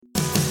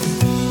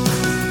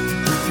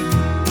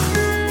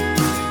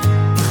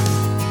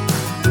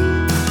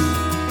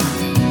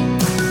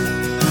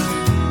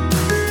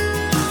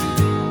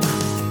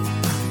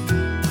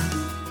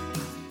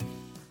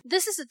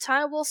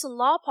Ty Wilson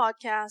Law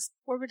Podcast,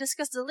 where we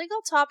discuss the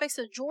legal topics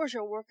of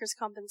Georgia workers'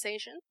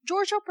 compensation,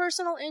 Georgia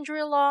personal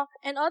injury law,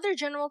 and other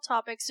general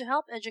topics to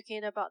help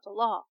educate about the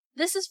law.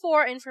 This is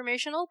for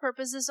informational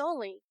purposes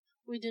only.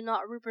 We do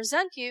not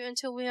represent you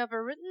until we have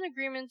a written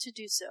agreement to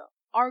do so.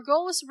 Our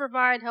goal is to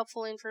provide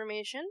helpful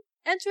information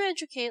and to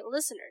educate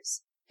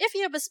listeners. If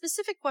you have a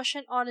specific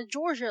question on a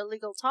Georgia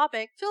legal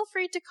topic, feel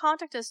free to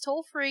contact us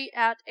toll-free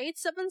at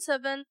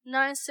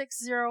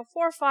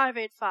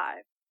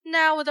 877-960-4585.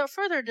 Now, without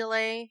further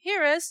delay,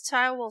 here is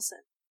Ty Wilson.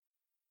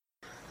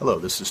 Hello,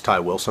 this is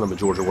Ty Wilson. I'm a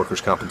Georgia workers'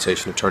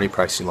 compensation attorney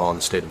practicing law in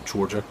the state of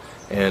Georgia,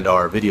 and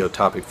our video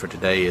topic for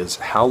today is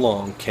how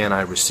long can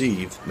I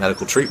receive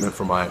medical treatment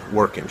for my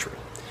work injury?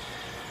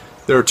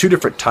 There are two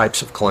different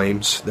types of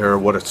claims. There are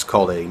what is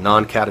called a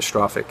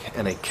non-catastrophic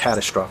and a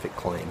catastrophic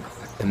claim,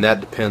 and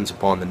that depends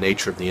upon the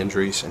nature of the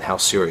injuries and how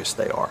serious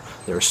they are.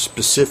 There are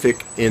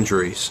specific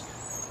injuries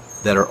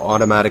that are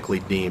automatically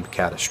deemed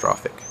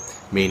catastrophic,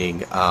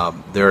 meaning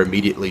they're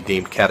immediately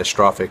deemed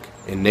catastrophic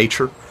in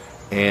nature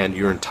and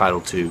you're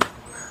entitled to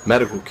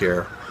medical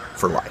care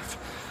for life.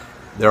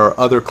 There are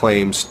other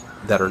claims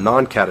that are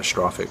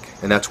non-catastrophic,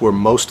 and that's where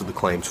most of the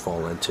claims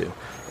fall into.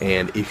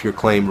 And if your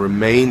claim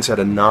remains at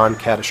a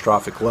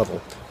non-catastrophic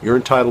level, you're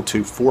entitled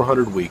to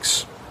 400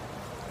 weeks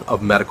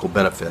of medical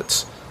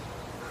benefits,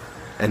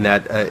 and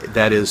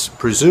that is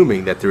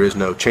presuming that there is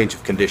no change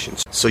of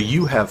conditions. So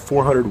you have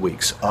 400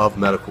 weeks of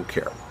medical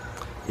care.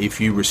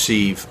 If you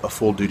receive a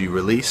full duty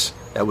release,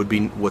 that would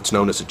be what's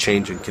known as a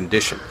change in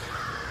condition.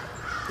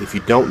 If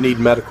you don't need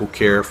medical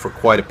care for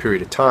quite a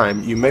period of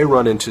time, you may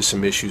run into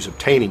some issues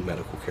obtaining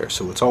medical care.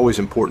 So it's always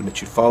important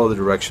that you follow the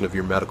direction of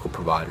your medical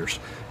providers,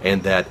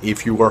 and that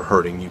if you are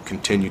hurting, you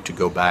continue to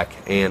go back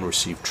and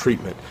receive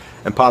treatment,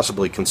 and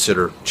possibly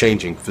consider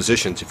changing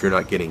physicians if you're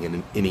not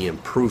getting any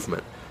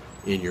improvement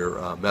in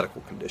your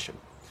medical condition.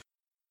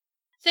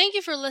 Thank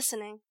you for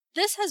listening.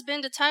 This has been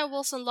the Ty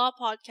Wilson Law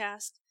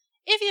Podcast.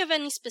 If you have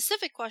any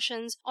specific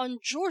questions on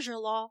Georgia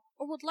law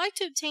or would like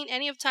to obtain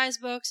any of Ty's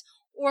books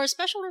or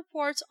special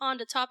reports on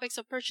the topics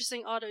of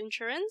purchasing auto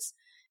insurance,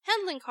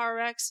 handling car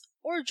wrecks,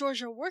 or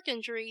Georgia work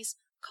injuries,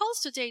 call us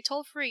today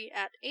toll-free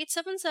at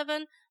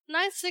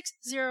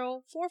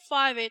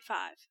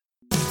 877-960-4585.